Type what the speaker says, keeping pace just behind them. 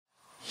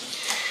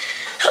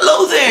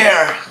Hello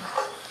there!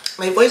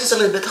 My voice is a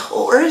little bit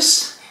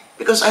hoarse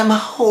because I'm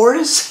a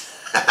horse.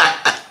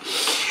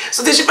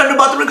 So this is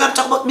Robato. We're going to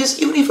talk about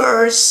Miss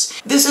Universe.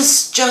 This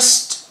is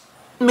just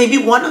maybe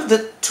one of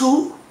the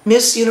 2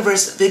 Miss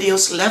Universe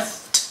videos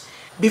left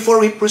before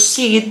we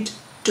proceed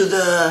to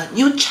the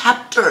new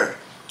chapter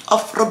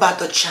of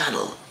Robato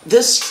channel.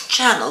 This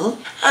channel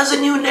has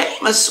a new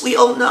name, as we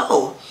all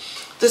know.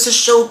 This is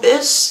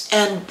Showbiz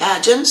and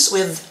Pageants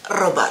with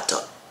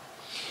Robato.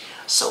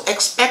 So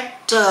expect,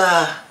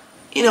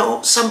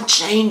 some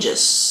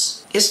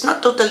changes. It's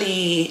not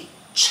totally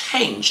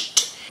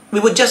changed. We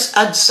would just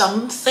add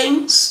some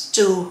things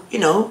to,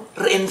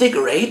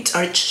 reinvigorate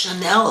our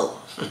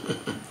channel.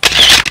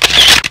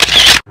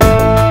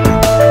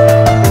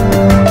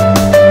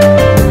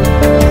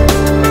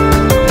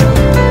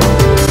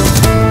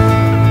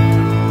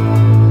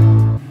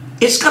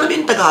 It's gonna be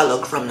in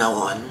Tagalog from now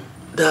on.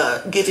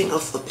 The giving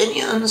of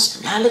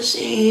opinions,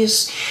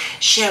 analyses,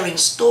 sharing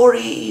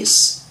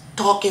stories,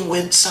 talking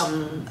with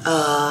some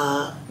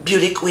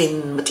beauty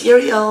queen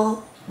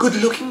material,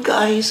 good-looking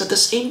guys at the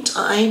same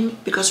time,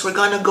 because we're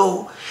gonna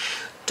go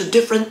to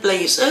different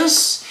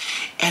places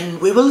and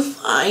we will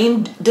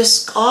find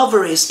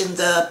discoveries in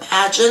the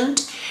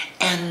pageant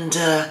and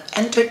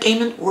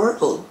entertainment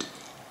world.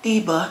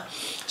 Diba?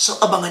 So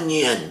abangan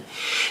niyo yan.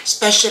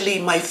 Especially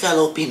my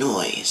fellow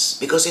Pinoys,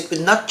 because it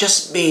would not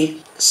just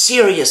be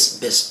serious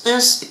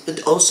business, it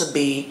would also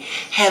be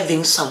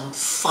having some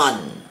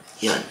fun.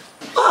 Yan.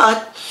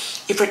 But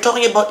if we're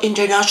talking about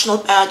international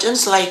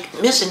pageants like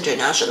Miss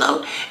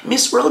International,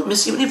 Miss World,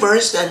 Miss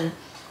Universe, then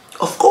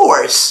of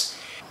course,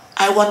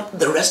 I want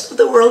the rest of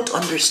the world to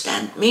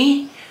understand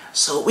me,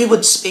 so we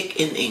would speak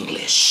in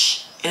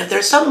English. And if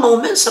there's some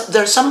moments, if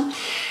there's some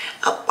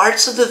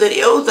parts of the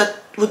video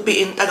that would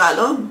be in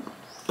Tagalog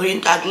or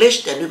in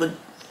Taglish, then we would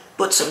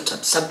put some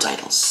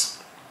subtitles.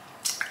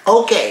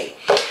 Okay,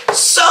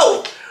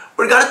 so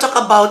we're gonna talk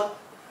about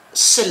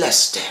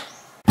Celeste.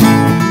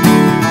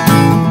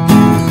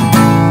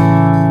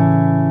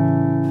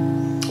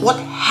 What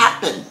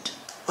happened?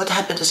 What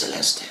happened to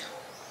Celeste?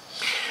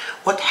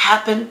 What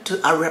happened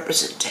to our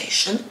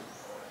representation?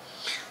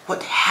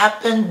 What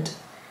happened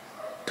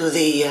to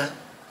the,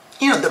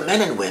 the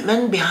men and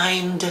women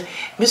behind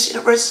Miss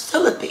Universe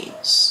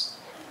Philippines?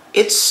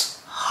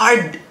 It's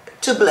hard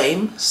to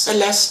blame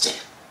Celeste.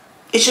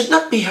 It should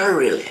not be her,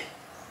 really.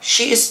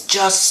 She is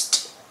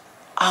just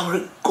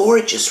our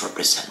gorgeous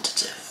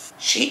representative.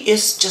 She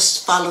is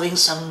just following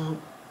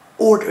some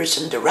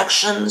orders and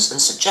directions and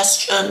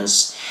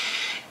suggestions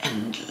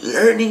and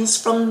learnings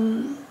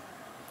from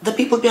the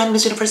people behind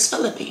Miss Universe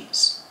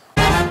Philippines.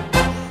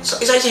 So,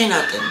 isa-isahin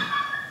natin.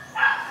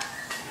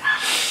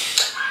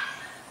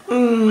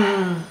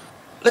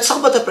 Let's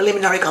talk about the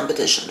preliminary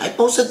competition. I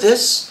posted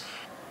this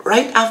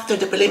right after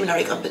the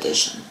preliminary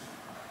competition.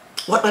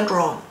 What went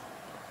wrong?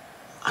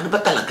 Ano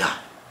ba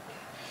talaga?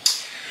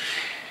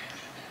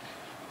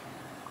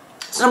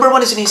 So, number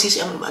 1 is sinisisi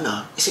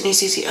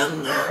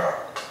ang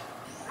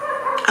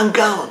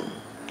gown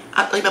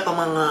at iba pa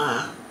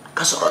mga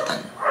kasuotan,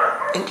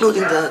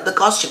 including the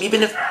costume.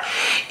 Even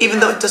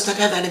though it does not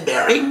have any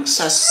bearing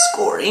sa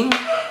scoring,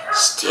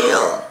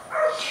 still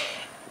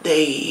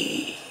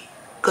they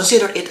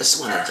consider it as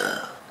one of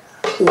the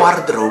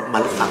wardrobe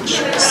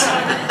malfunctions.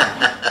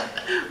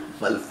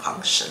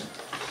 Malfunction.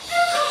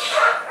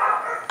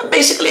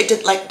 Basically, I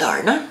did like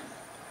Darna.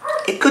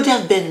 It could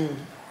have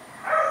been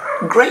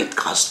great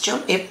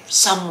costume if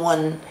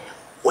someone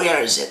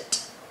wears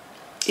it.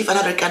 If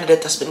another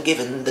candidate has been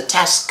given the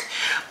task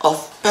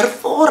of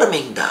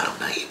performing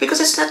Darna,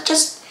 because it's not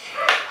just,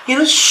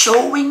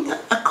 showing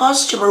a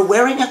costume or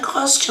wearing a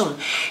costume.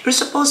 You're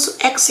supposed to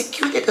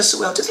execute it as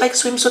well, just like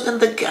swimsuit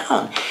and the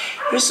gown.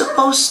 You're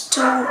supposed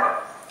to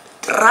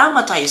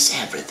dramatize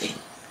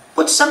everything.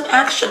 Put some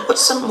action, put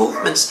some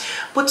movements,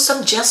 put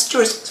some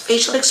gestures,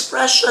 facial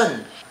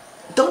expression.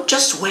 Don't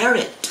just wear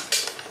it.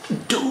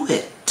 Do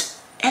it.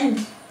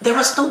 And there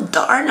was no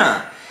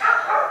Darna.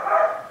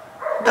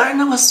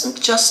 Darna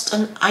wasn't just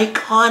an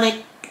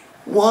iconic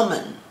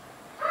woman,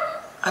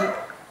 a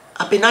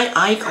Pinay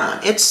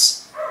icon.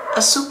 It's a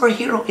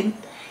superhero in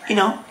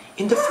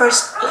the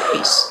first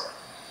place.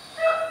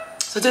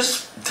 So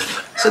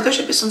there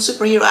should be some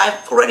superhero.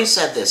 I've already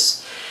said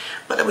this,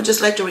 but I would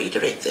just like to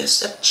reiterate this,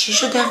 that she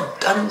should have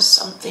done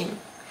something,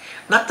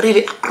 not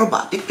really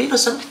acrobatic, but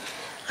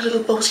a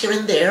little pose here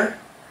and there.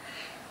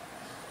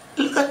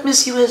 Look at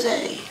Miss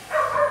USA.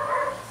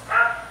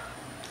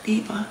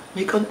 Diba?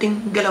 May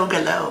konting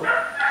galaw-galaw.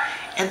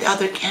 And the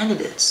other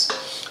candidates.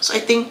 So I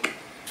think,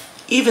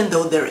 even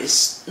though there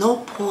is no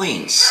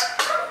points,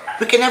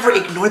 we can never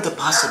ignore the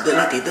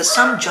possibility that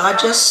some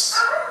judges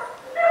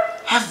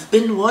have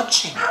been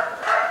watching it.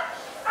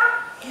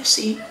 You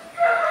see?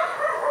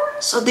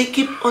 So they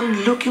keep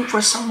on looking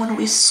for someone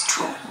who is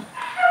strong,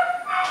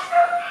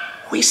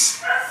 who is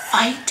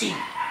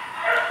fighting,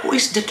 who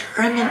is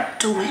determined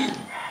to win.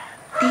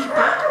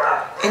 Diba?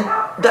 And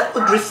that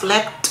would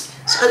reflect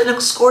sa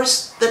kanilang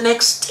scores the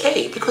next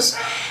day, because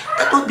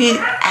that would be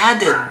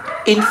added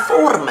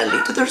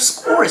informally to their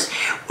scores,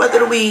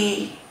 whether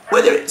we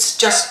Whether it's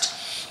just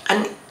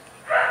an,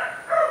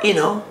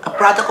 a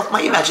product of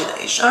my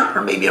imagination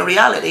or maybe a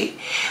reality,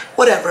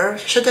 whatever,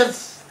 should have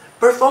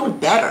performed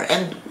better.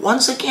 And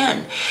once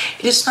again,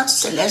 it is not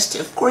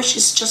Celeste. Of course,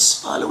 she's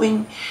just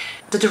following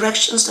the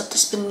directions that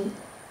has been,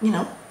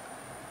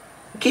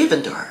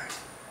 given to her.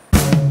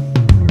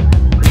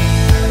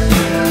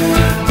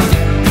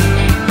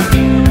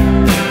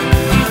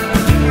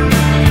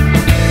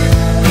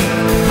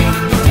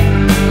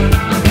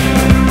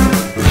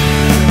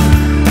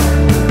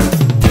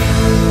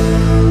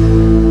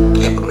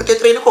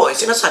 Train ako,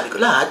 sinasabi ko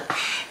lahat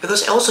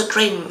because I also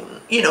train,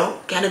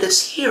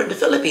 candidates here in the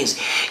Philippines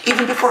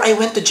even before I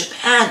went to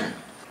Japan.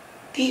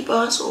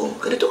 Diba? So,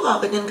 ganito ka,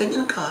 ganyan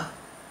ka.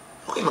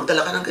 Okay,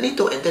 magdala ka ng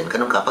ganito and then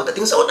ganun ka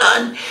pagdating sa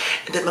unahan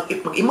and then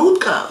mag-emote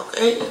ka.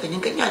 Okay,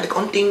 ganyan,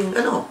 konting,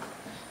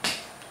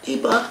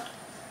 diba?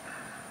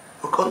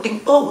 Or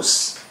konting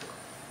pose.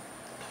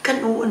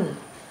 Ganun.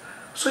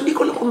 So, hindi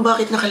ko alam kung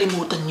bakit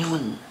nakalimutan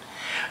yun.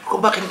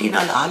 Kung bakit hindi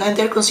naalaala and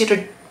they're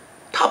considered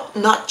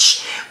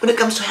top-notch when it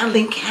comes to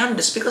handling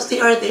candidates because they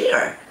are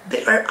there.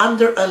 They are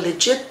under a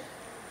legit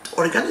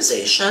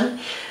organization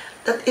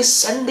that is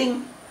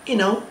sending,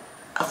 a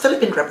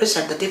Philippine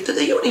representative to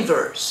the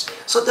universe.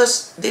 So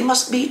they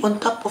must be on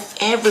top of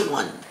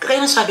everyone.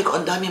 Kaya nasabi ko,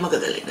 ang dami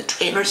magagaling na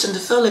trainers in the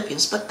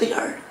Philippines, but they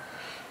are,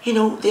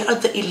 they are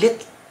the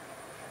elite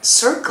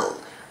circle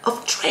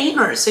of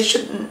trainers. They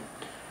should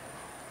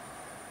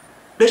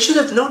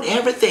have known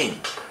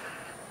everything.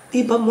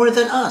 Diba? More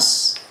than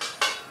us.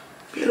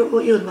 Pero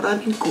yun,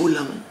 maraming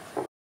kulang.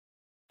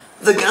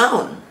 The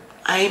gown,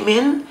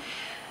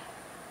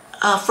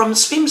 from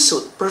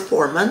swimsuit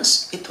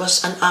performance, it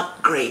was an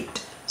upgrade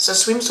sa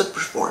swimsuit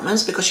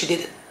performance because she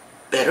did it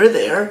better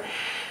there.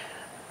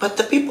 But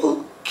the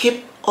people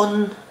keep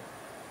on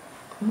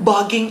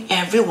bugging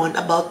everyone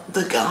about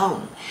the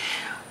gown.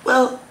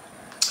 Well,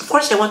 of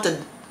course I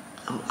wanted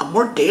a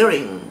more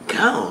daring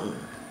gown,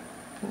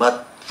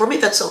 but for me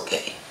that's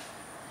okay.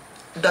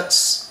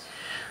 That's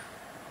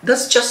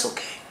just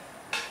okay.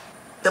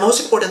 The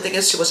most important thing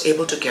is she was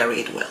able to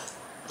carry it well.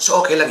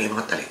 So okay lang yung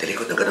mga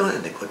talikot na gano'n,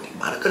 and then kunting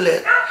barat ulit.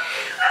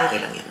 Okay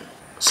lang yun.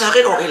 Sa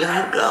akin, okay lang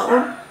yung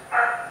gown.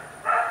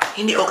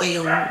 Hindi okay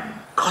yung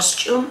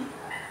costume.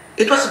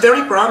 It was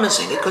very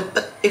promising.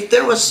 But if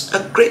there was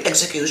a great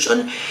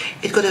execution,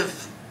 it could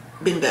have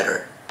been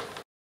better.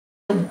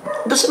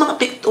 Doon sa mga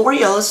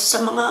pictorials,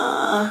 sa mga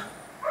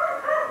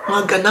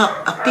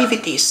ganap,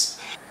 activities,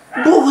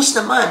 buhos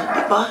naman,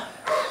 di ba?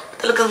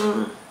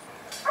 Talagang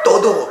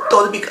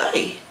todo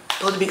bigay.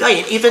 Todo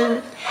bigay.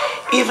 And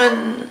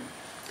even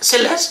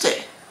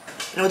Celeste,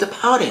 the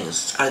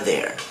poutings are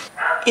there.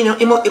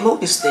 Emote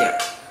is there.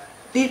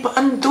 Di ba?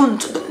 Andun.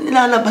 So, doon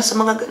nilalabas sa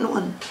mga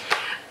ganoon.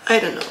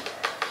 I don't know.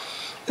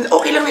 And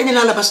okay lang na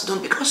nilalabas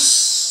doon because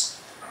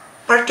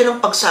part ka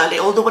ng pagsali,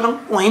 although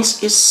walang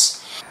points,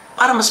 is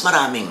para mas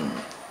maraming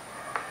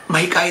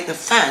mahikayat na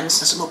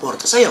fans na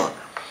sumuporta sa'yo.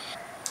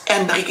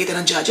 And nakikita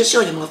ng judges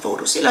yun, yung mga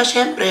photos sila,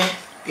 syempre,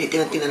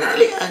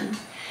 tinanalian.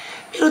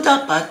 Pero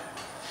dapat,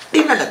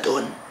 dinala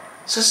doon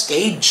sa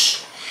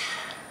stage.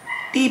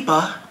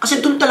 Diba? Kasi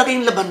doon talaga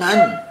yung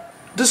labanan.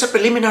 Doon sa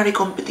preliminary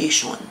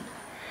competition.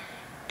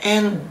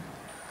 And,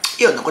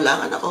 yun,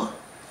 nakulangan ako.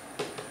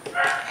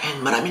 And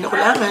marami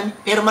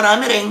nakulangan. Pero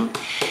marami rin,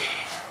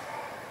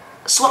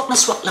 swak na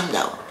swak lang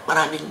daw.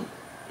 Maraming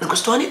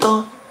nagustuhan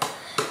ito.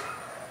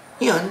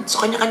 Yun, so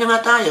kanya-kanya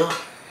nga tayo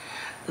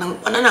ng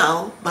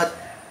pananaw. But,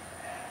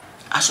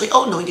 as we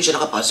all know, hindi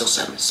siya nakapasok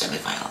sa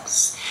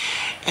semifinals.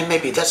 And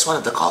maybe that's one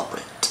of the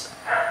culprit.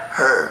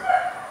 Her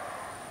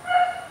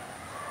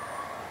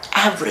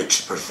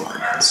average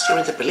performance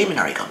during the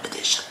preliminary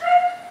competition.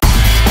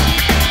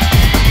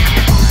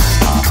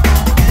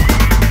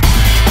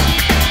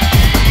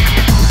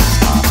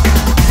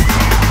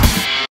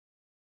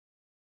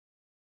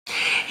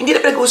 Hindi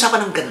na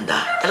pinag-uusapan ng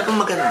ganda. Talagang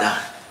maganda.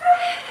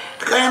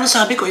 Kaya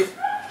nasabi ko, if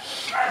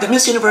the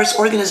Miss Universe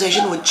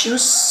organization would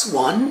choose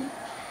one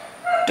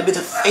to be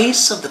the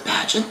face of the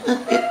pageant,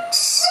 then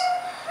it's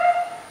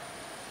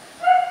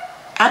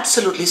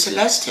absolutely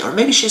Celeste. Or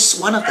maybe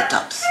she's one of the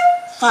top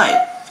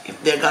 5.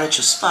 If they're gonna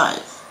choose 5.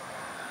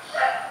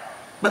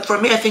 But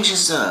for me, I think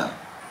she's the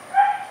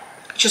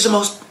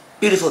most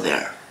beautiful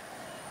there.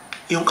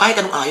 Yung kahit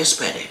anong ayos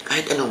pwede,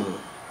 kahit anong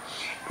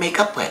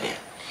makeup pwede.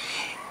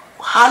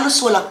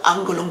 Halos walang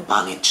anggulong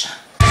pangit siya.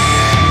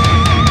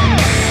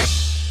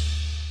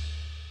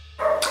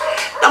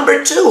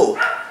 Number 2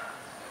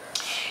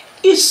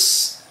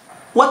 is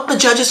what the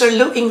judges are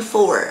looking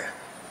for.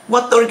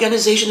 What the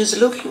organization is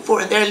looking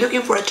for. And they're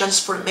looking for a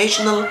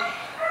transformational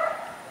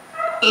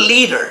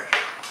leader.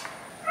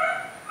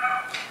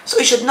 So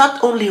it should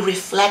not only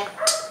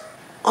reflect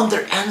on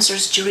their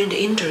answers during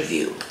the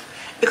interview.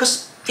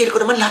 Because feel ko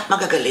naman lahat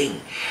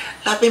magagaling.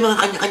 Lahat may mga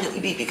kanya-kanyang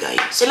ibibigay.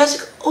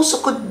 Celeste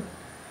also could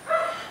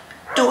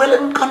do well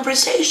in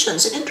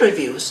conversations and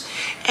interviews.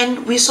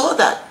 And we saw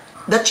that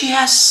she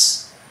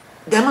has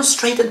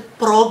demonstrated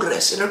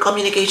progress in her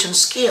communication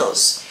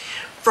skills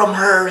from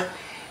her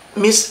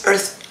Miss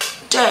Earth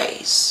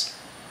days.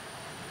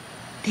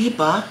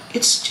 Diba?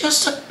 It's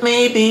just that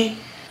maybe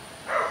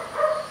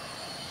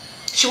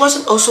she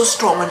wasn't also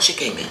strong when she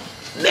came in.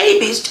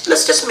 Maybe,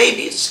 let's just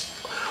maybe,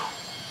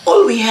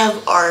 all we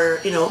have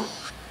are,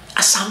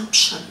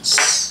 assumptions,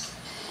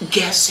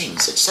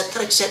 guessings,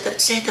 etc., etc.,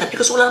 etc.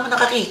 Because wala naman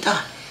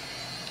nakakita.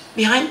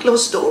 Behind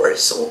closed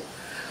doors. So,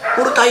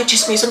 puro tayo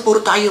chismisan,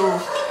 puro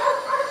tayo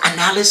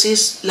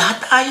analysis,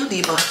 lahat tayo, di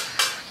ba?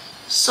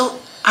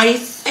 So, I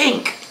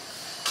think,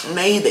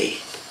 maybe,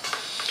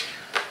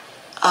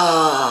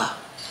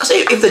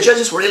 kasi if the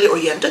judges were really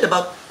oriented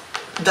about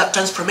that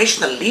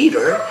transformational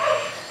leader,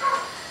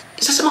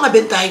 isa sa mga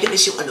bentahe din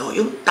is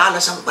yung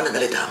talas ang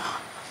pananalita mo.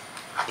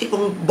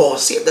 Tipong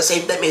bossy at the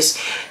same time is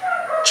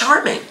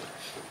charming.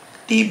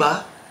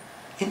 Diba?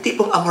 Yung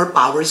tipong amor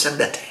powers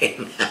ang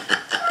dating.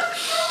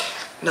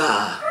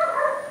 Na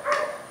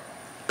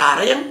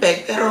tara yung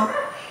peg, pero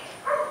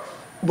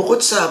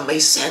bukod sa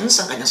may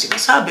sense ang kanyang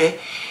sinasabi,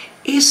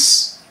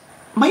 is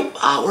may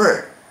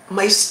power,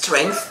 may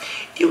strength,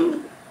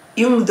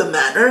 yung the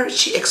manner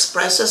she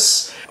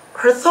expresses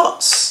her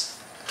thoughts.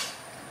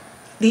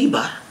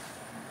 Diba?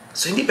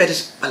 So hindi pwede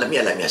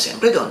alam-ya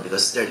siyempre doon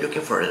because they're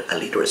looking for a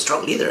leader, a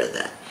strong leader at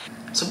that.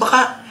 So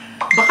baka,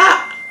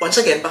 once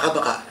again,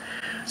 baka.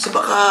 So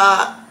baka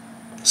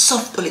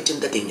soft ulit yung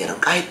dating niya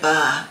kahit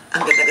pa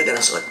ang ganda-ganda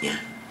ng suot niya.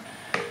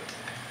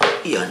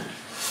 Iyon.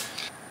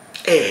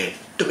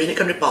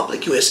 Dominican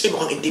Republic, USA,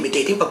 mukhang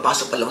intimidating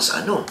pagpasok pa lang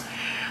sa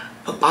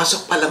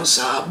pagpasok pa lang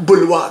sa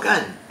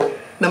bulwagan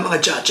ng mga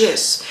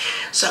judges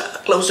sa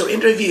closer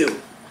interview.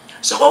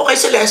 So ako kay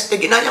Celeste,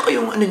 ginaya ko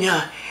yung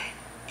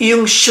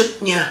yung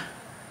shoot niya.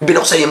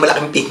 Binuksan yung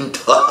malaking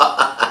pinto.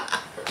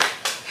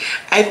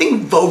 I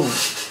think Vogue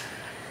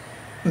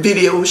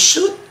video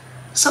shoot.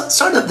 So,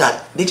 sort of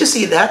that. Did you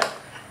see that?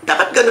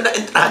 Dapat gano'n na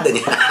entrada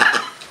niya.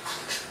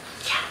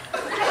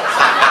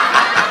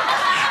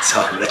 So,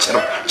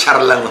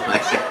 char lang naman.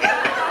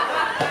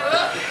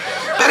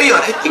 Pero yun,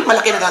 I think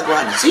malaki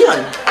nagagawa na. So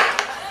yun.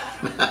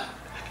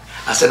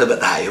 Asa na ba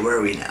tayo? Where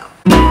are we now?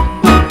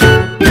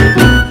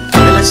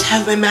 Let's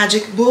have my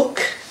magic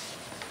book.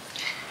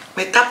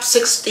 My top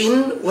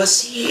 16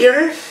 was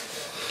here.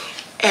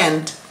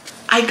 And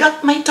I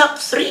got my top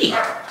 3.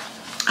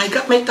 I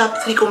got my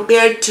top 3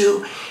 compared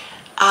to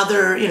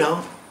other,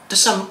 to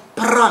some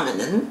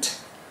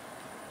prominent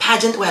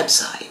pageant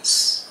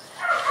websites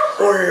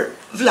or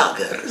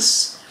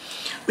vloggers.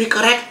 We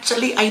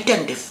correctly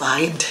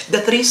identified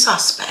the 3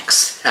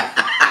 suspects.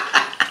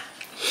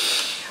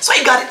 So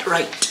I got it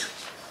right.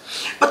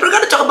 But we're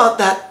going to talk about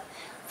that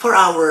for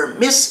our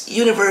Miss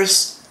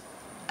Universe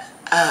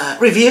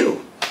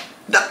review.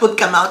 That would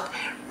come out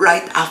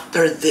right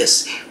after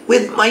this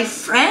with my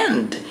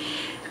friend.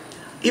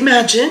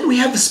 Imagine, we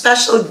have a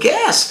special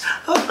guest.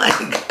 Oh my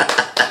God.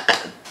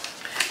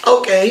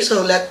 Okay,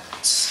 so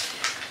let's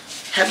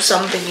have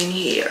something in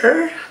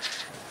here.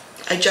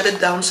 I jotted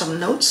down some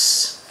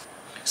notes.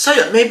 So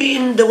yeah, maybe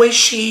in the way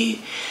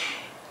she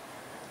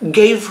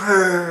gave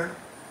her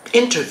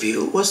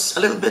interview was a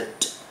little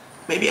bit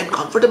maybe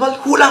uncomfortable.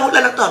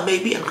 Hula-hula lang to.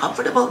 Maybe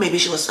uncomfortable. Maybe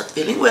she was not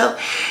feeling well.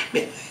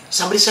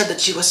 Somebody said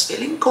that she was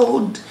feeling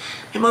cold.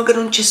 May mga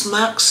ganun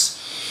chismax.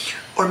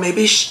 Or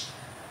maybe she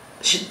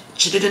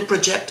didn't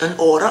project an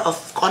aura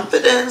of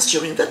confidence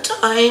during that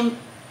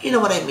time. You know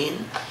what I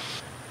mean?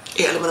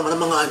 Alam mo naman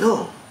ang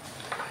mga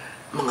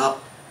mga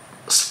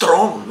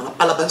strong, mga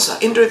palaban sa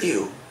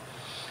interview.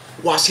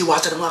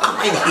 Wasi-wasi ng mga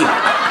kamay.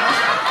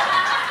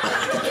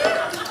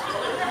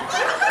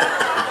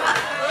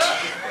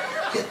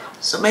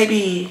 So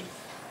maybe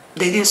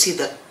they didn't see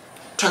that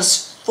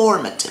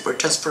transformative or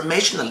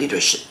transformational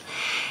leadership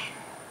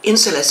in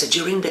Celeste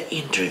during the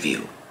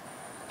interview.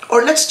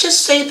 Or let's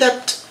just say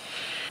that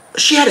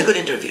she had a good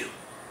interview.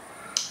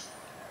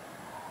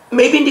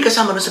 Maybe hindi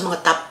kasama sa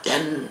mga top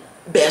 10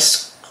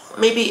 best,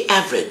 maybe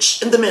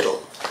average, in the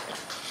middle.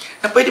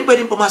 Na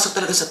pwedeng pumasok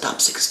talaga sa top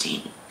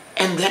 16.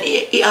 And then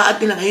i-add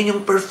nila ngayon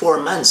yung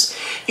performance,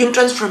 yung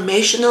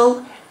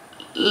transformational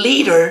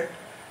leader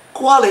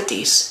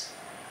qualities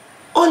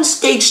on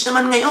stage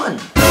naman ngayon.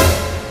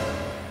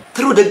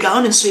 Through the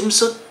gown and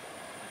swimsuit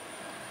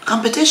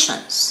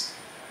competitions.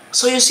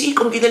 So you see,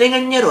 kung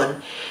ginalingan niya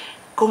ron,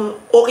 kung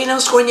okay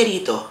lang score niya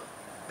dito,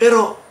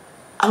 pero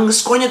ang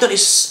score niya doon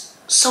is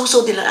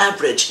so-so din ang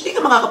average, hindi ka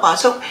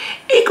makakapasok.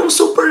 Kung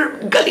super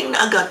galing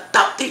na agad,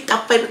 top 3,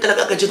 top 5 na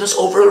talaga agad yun sa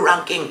overall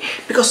ranking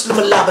because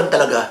lumalaban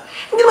talaga.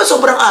 Hindi naman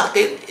sobrang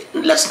arte.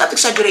 Let's not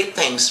exaggerate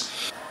things.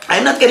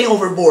 I'm not getting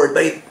overboard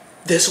by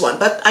this one,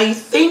 but I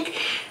think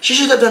she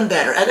should have done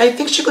better and I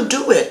think she could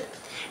do it.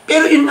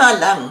 Pero yun nga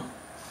lang,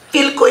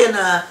 feel ko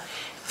na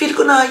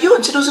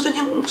yun, sinusunod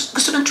yung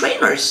gusto ng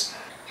trainers.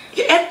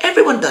 Yeah,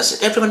 everyone does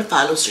it. Everyone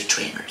follows their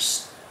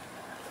trainers.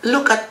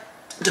 Look at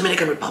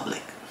Dominican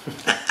Republic.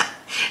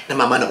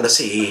 Namamanok na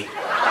si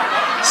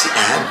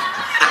Anne.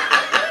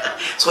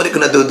 Sorry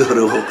kung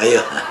naduduro ko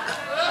kayo.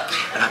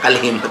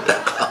 Nakakalimot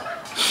ako.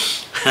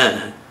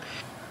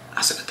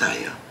 Asa na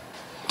tayo?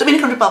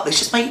 Dominican Republic,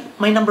 she's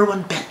my number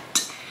 1 bet.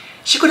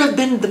 She could have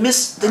been the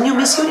new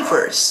Miss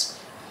Universe.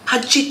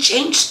 Had she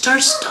changed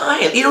her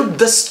style,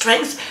 the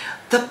strength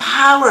The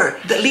power,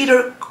 the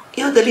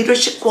the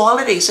leadership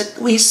qualities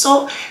that we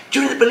saw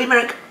during the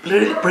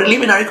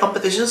preliminary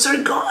competitions are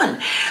gone.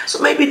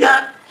 So maybe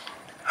that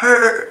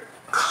her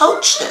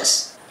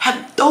coaches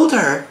have told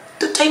her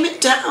to tame it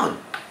down.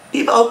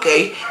 Diba?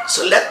 Okay,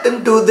 so let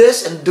them do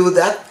this and do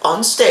that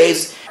on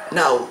stage.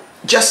 Now,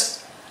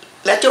 just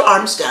let your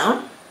arms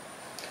down.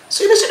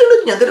 So yun ang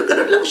sinunod niya,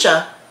 ganun-ganun lang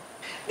siya.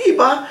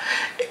 Diba?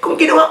 Kung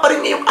ginawa pa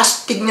rin niya yung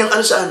astig niyang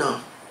ano sa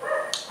ano.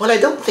 Well, I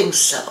don't think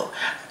so.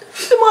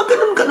 Yung mga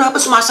ganun-ganun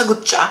habang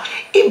sumasagot siya,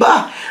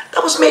 iba.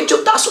 Tapos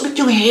medyo taas ulit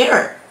yung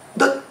hair.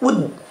 That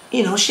would,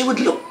 she would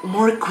look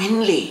more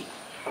queenly.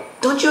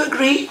 Don't you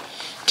agree?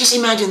 Just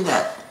imagine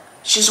that.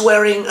 She's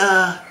wearing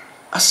a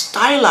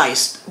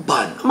stylized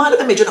bun.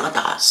 Mahalaga medyo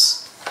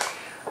nakataas.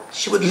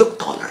 She would look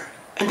taller.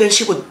 And then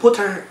she would put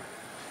her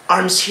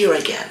arms here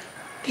again.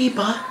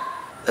 Diba?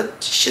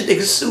 That should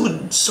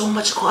exude so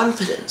much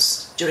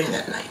confidence during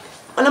that night.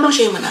 Malamang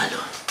siya yung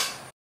manalo.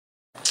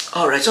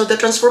 Alright, so the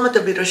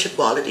transformative leadership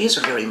qualities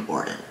are very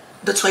important.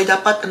 That's why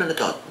dapat,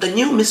 the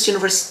Miss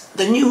Universe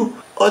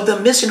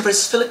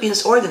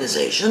Philippines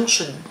organization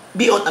should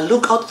be on a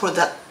lookout for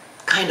that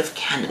kind of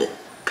candidate.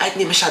 Kahit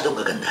hindi masyadong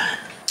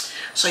kagandahan.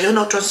 So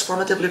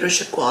transformative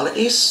leadership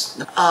qualities,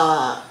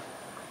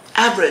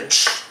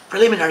 average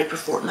preliminary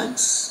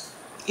performance.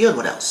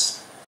 What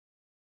else?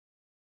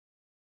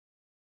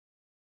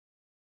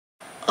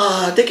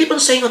 They keep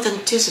on saying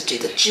authenticity,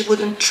 that she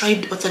wouldn't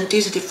trade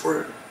authenticity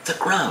for the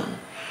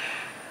crown.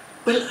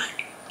 Well,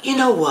 you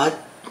know what?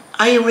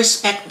 I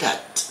respect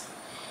that.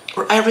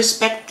 Or I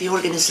respect the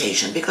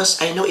organization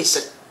because I know it's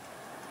a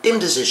team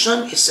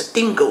decision, it's a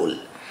team goal.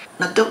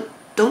 Now,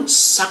 don't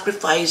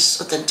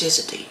sacrifice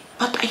authenticity.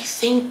 But I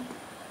think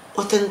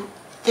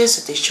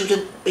authenticity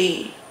shouldn't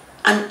be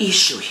an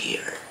issue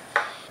here.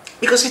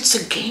 Because it's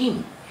a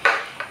game.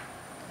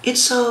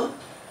 It's a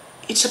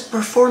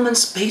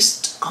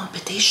performance-based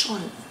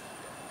competition.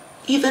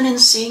 Even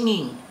in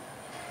singing.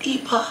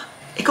 Diba?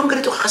 Kung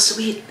ganito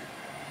ka-sweet.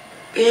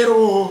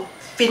 Pero,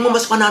 feel mo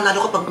mas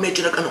mananalo kapag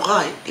medyo nag-ano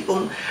ka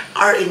tipong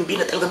R&B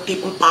na talagang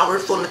tipong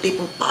powerful, na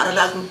tipong para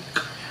lang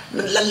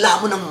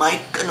nalala mo ng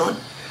mic, ganon.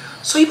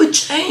 So you would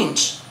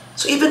change.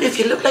 So even if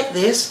you look like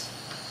this,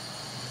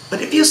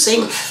 but if you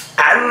sing,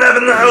 I never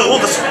know,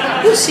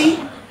 you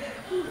see?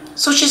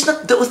 So she's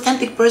not the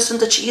authentic person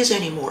that she is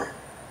anymore.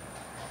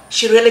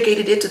 She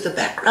relegated it to the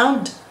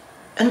background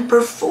and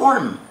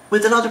perform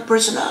with another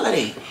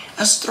personality,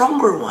 a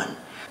stronger one.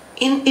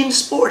 In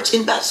sports,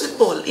 in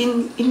basketball,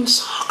 in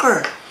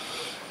soccer,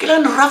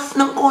 kailangan rough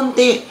ng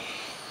konti.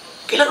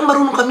 Kailangan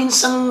marunong ka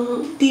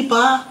minsang,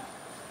 diba,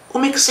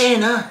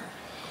 umeksena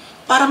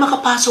para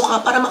makapasok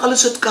ka, para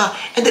makalusot ka,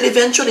 and then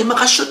eventually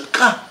makashoot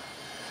ka.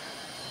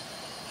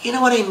 You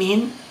know what I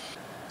mean?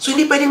 So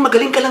hindi pwedeng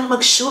magaling ka lang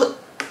mag-shoot.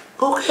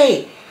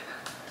 Okay.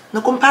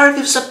 No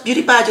comparative sa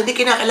beauty pageant, hindi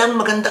kinakailangan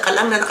maganda ka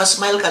lang na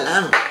nakasmile ka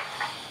lang.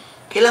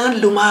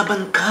 Kailangan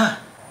lumaban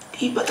ka.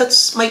 Diba?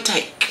 That's my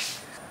take.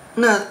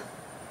 Na,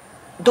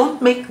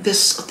 don't make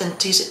this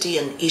authenticity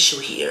an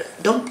issue here.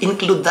 Don't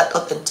include that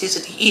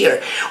authenticity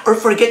here. Or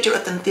forget your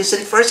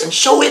authenticity first and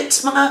show it in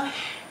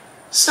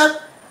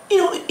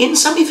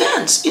some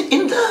events.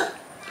 In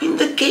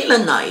the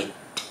gala night.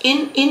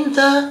 In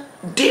the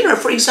dinner,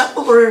 for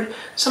example, or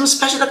some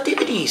special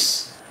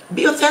activities.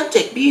 Be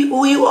authentic. Be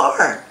who you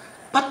are.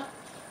 But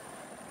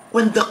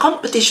when the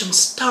competition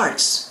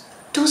starts,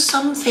 do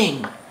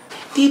something.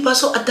 Diba?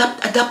 So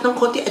adapt ng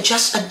konti.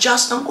 Adjust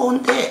ng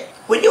konti.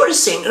 When you're a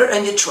singer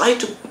and you try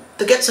to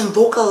get some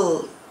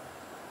vocal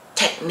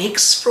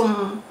techniques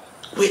from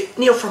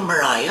Whitney or from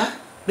Mariah,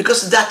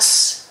 because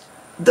that's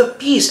the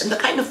piece and the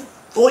kind of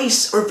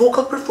voice or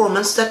vocal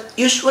performance that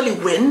usually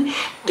win,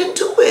 then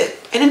do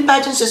it. And in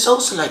pageants, it's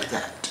also like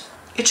that.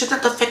 It should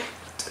not affect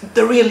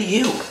the real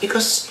you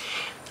because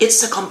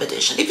it's a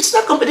competition. If it's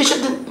not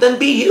competition, then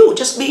be you.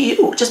 Just be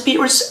you. Just be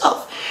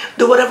yourself.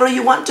 Do whatever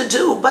you want to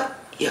do. But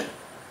yeah,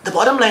 the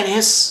bottom line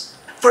is,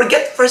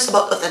 forget first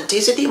about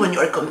authenticity when you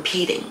are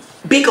competing.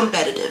 Be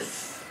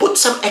competitive. Put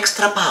some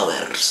extra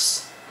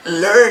powers.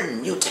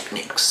 Learn new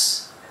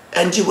techniques.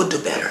 And you would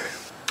do better.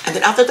 And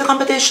then after the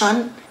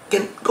competition, you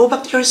can go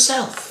back to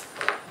yourself.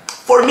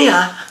 For me,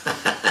 oh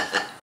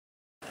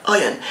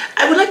yan.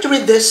 I would like to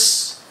read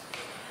this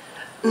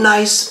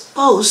nice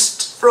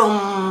post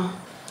from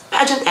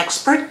pageant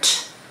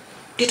expert,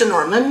 Tito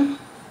Norman.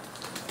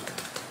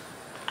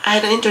 I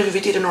had an interview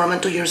with Tito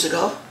Norman 2 years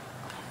ago.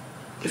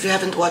 If you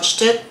haven't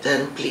watched it,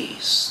 then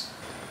please.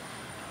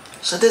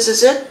 So this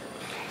is it.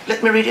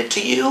 Let me read it to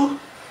you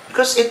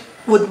because it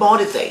would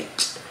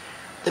motivate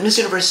the Miss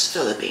Universe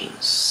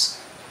Philippines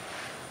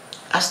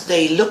as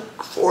they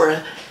look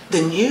for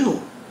the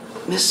new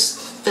Miss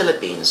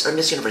Philippines or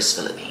Miss Universe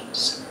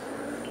Philippines.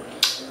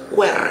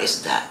 Where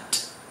is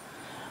that?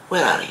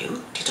 Where are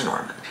you, Tito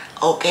Norman?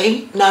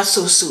 Okay,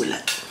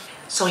 nasusulat.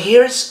 So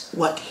here's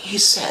what he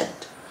said.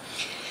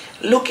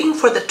 Looking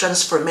for the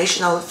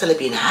transformational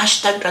Filipina,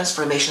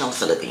 #transformational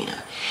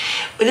Filipina.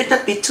 Will it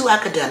not be too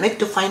academic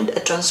to find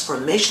a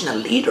transformational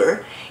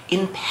leader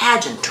in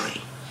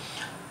pageantry,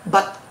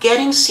 but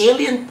getting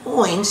salient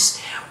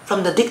points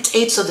from the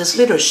dictates of this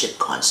leadership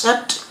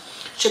concept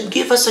should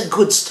give us a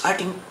good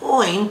starting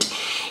point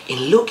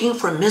in looking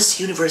for Miss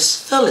Universe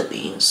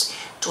Philippines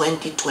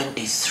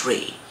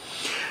 2023,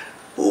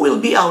 who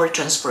will be our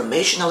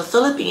transformational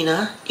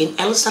Filipina in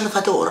El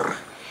Salvador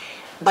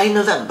by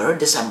November,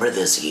 December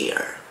this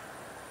year.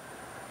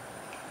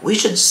 We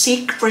should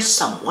seek for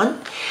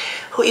someone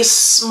who is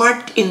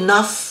smart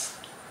enough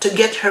to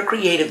get her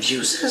creative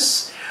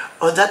juices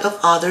or that of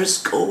others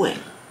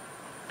going.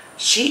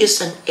 She is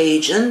an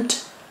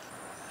agent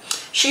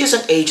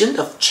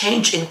of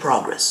change in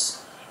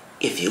progress,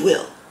 if you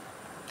will.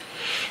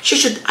 She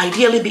should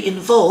ideally be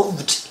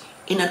involved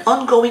in an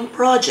ongoing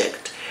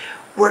project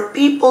where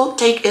people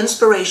take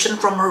inspiration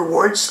from her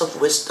words of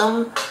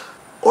wisdom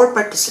or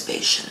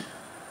participation.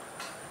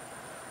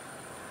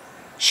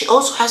 She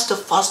also has to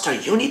foster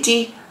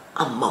unity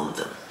among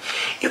them.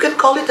 You can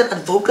call it an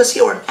advocacy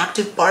or an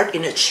active part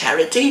in a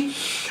charity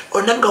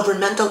or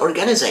non-governmental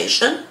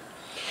organization,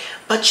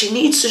 but she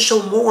needs to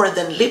show more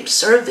than lip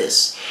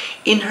service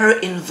in her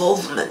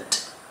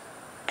involvement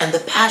and the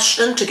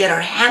passion to get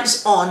her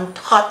hands-on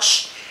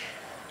touch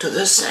to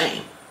the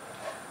same.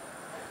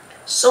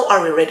 So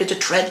are we ready to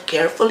tread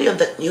carefully on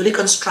that newly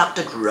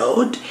constructed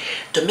road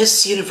to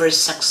Miss Universe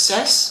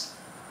success?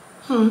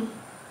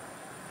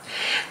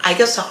 I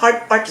guess the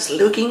hard part is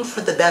looking for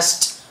the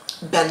best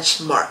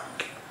benchmark.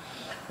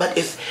 But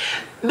if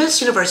Miss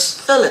Universe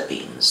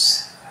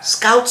Philippines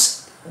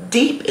scouts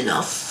deep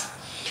enough,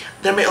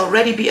 there may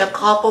already be a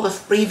couple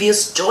of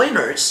previous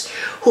joiners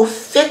who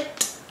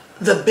fit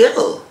the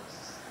bill.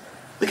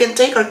 We can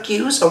take our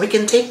cues, or we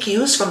can take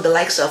cues from the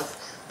likes of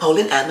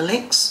Pauline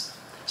Amelix.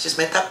 She's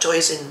my top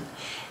choice in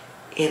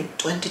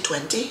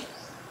 2020.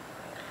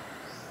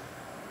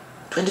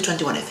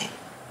 2021, I think.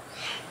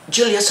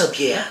 Julia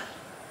Sobier.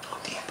 Oh,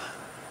 diba?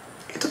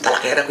 Ito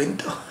talakera ko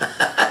ito.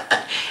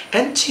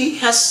 And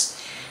she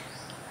has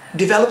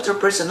developed her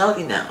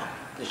personality now.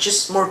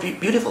 She's more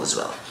beautiful as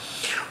well.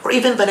 Or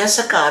even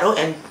Vanessa Caro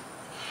and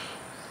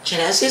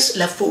Genesis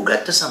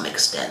Lafuga to some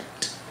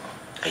extent.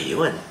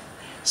 Ayun.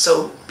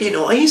 So,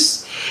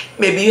 Pinoys,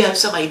 maybe you have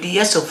some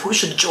ideas of who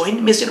should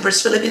join Miss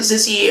Universe Philippines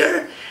this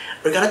year.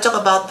 We're gonna talk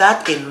about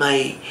that in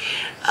my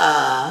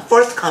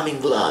forthcoming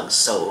vlogs.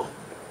 So,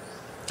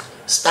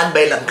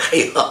 standby lang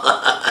kayo.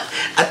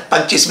 At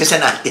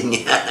pagchismisan natin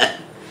yan.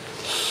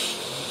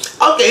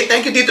 Okay,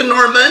 thank you, Tito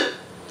Norman.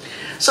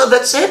 So,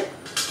 that's it.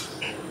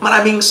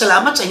 Maraming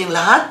salamat sa inyong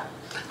lahat.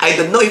 I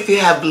don't know if you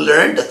have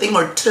learned a thing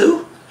or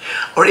two,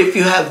 or if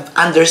you have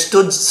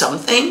understood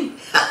something.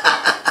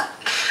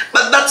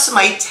 But that's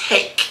my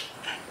take.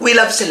 We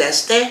love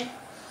Celeste.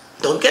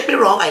 Don't get me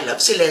wrong, I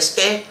love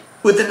Celeste.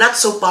 With the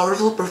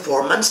not-so-powerful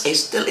performance, I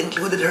still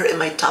included her in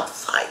my top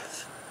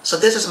 5. So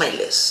this is my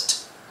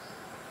list.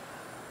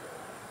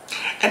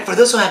 And for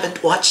those who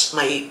haven't watched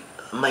my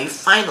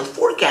final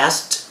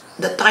forecast,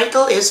 the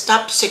title is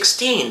Top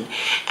 16,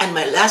 and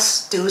my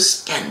last 2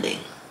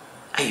 standing.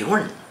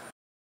 Ayun.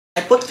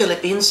 I put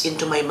Philippines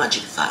into my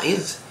Magic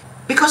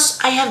 5 because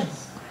I had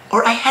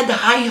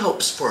high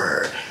hopes for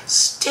her.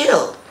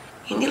 Still,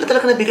 hindi lang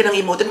talaga nabigyan ng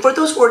emote. And for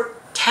those who are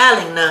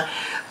telling na,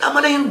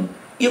 tama na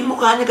yung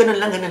mukha niya ganun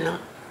lang.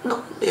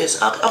 No,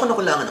 yes, ako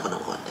nakulangan ako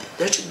ng konti.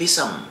 There should be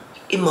some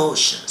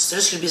emotions.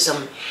 There should be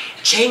some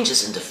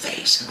changes in the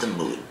face and the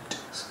mood.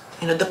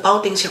 You know, the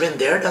poutings here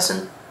and there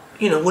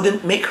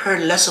wouldn't make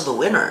her less of a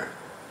winner.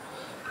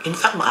 In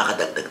fact,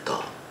 makakadagdag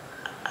to.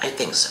 I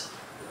think so.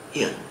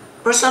 Yun.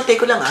 Personal take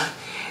ko lang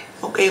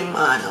okay yung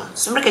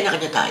siyempre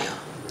kanya-kanya tayo.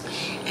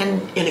 And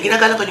yun,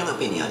 ginagalang ko yung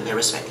opinion, I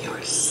respect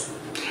yours.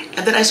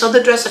 And then I saw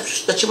the dress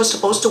that she was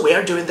supposed to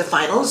wear during the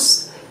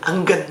finals.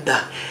 Ang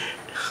ganda.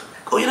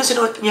 Kung yun ang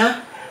sinuot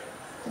niya,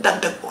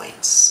 dagdag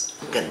points.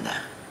 Ang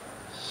ganda.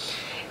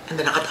 And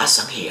then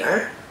nakataas ang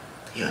hair.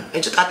 Yun,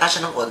 medyo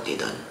tataas siya ng konti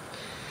doon.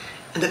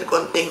 And then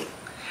konting,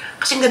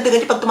 kasi ang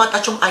ganda-ganda pag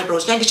tumataas yung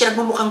eyebrows niya, hindi siya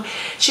nagmumukhang,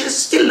 she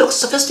still looks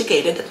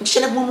sophisticated, at hindi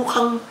siya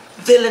nagmumukhang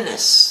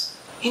villainous.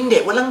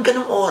 Hindi, walang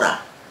ganong aura.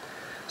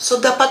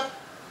 So dapat,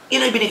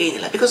 yun ay binigay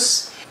nila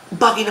because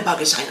bagay na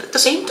bagay sa kanya. At the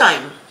same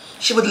time,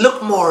 she would look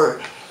more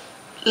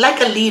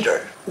like a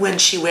leader when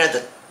she wear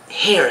the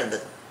hair and the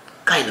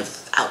kind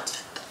of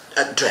outfit,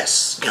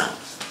 dress, gown.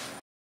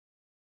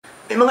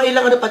 May mga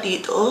ilang pa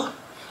dito.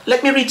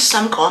 Let me read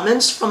some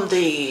comments from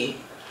the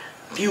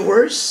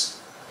viewers.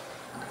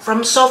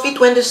 From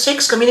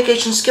Sophie26,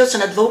 communication skills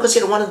and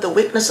advocacy are one of the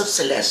weaknesses of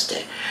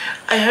Celeste.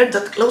 I heard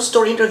that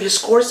closed-door interview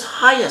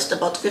scores highest,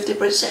 about 50%.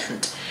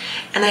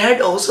 And I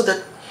heard also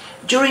that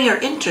during her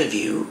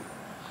interview,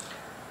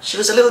 she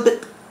was a little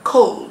bit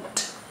cold.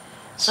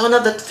 So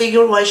now that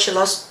figure why she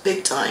lost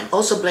big time.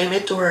 Also blame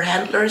it to her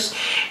handlers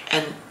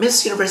and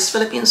Miss Universe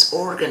Philippines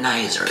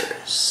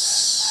organizers.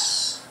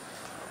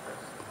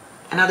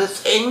 Another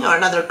thing or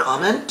another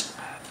comment.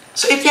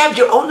 So if you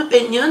have your own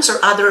opinions or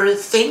other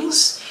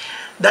things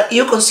that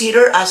you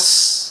consider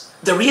as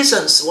the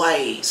reasons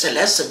why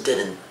Celeste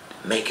didn't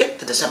make it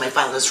to the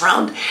semifinals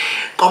round,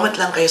 comment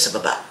lang kayo sa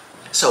baba.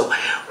 So,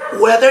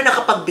 whether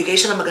nakapagbigay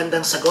siya ng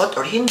magandang sagot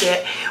or hindi,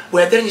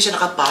 whether hindi siya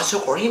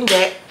nakapasok or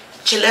hindi,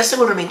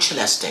 Celeste will remain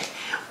Celeste,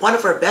 one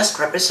of our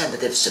best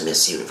representatives to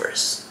Miss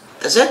Universe.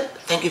 That's it.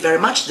 Thank you very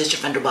much. This is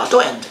your friend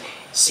Robato, and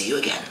see you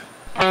again.